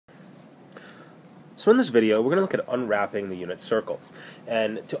So in this video, we're going to look at unwrapping the unit circle.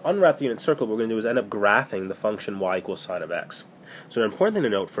 And to unwrap the unit circle, what we're going to do is end up graphing the function y equals sine of x. So an important thing to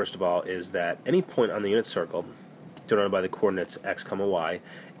note, first of all, is that any point on the unit circle, denoted by the coordinates x, y,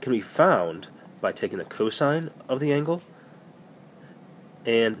 can be found by taking the cosine of the angle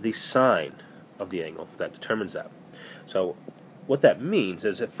and the sine of the angle that determines that. So what that means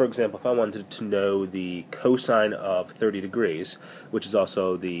is, if, for example, if I wanted to know the cosine of 30 degrees, which is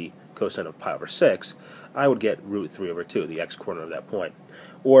also the cosine of pi over 6, I would get root 3 over 2, the x-coordinate of that point.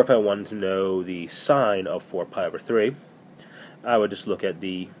 Or if I wanted to know the sine of 4 pi over 3, I would just look at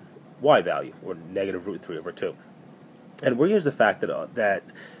the y value, or negative root 3 over 2. And we'll use the fact that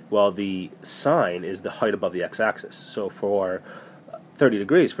well, the sine is the height above the x-axis. So for 30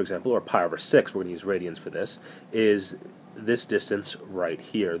 degrees, for example, or pi over 6, we're going to use radians for this, is this distance right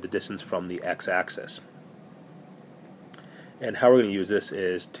here, the distance from the x-axis. And how we're going to use this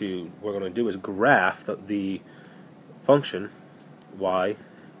is what we're going to do is graph the function y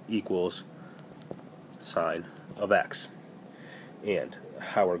equals sine of x. And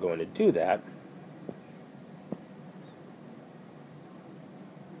how we're going to do that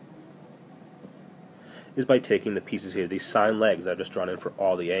is by taking the pieces here, these sine legs that I've just drawn in for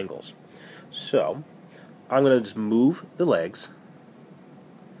all the angles. So I'm going to just move the legs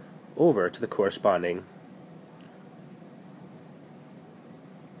over to the corresponding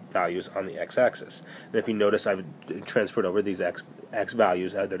values on the x-axis. And if you notice, I've transferred over these x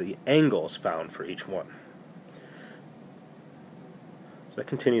values as they're the angles found for each one. So I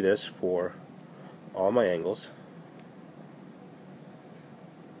continue this for all my angles.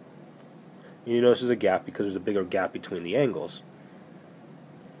 And you notice there's a gap because there's a bigger gap between the angles.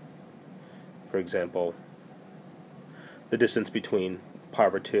 For example, the distance between pi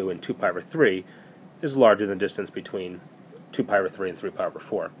over 2 and 2 pi over 3 is larger than the distance between 2 pi over 3 and 3 pi over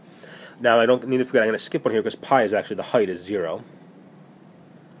 4. Now I don't need to forget, I'm going to skip one here because pi is actually, the height is 0.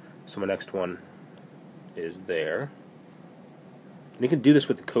 So my next one is there. And you can do this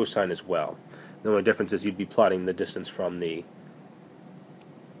with the cosine as well. The only difference is you'd be plotting the distance from the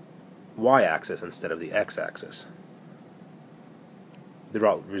y-axis instead of the x-axis. The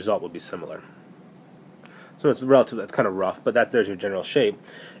result would be similar. So it's relative, that's kind of rough, but there's your general shape.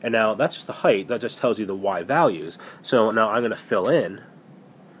 And now that's just the height, that just tells you the y values. So now I'm going to fill in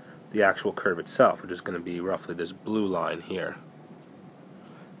the actual curve itself, which is going to be roughly this blue line here.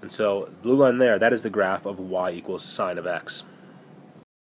 And so, blue line there, that is the graph of y equals sine of x.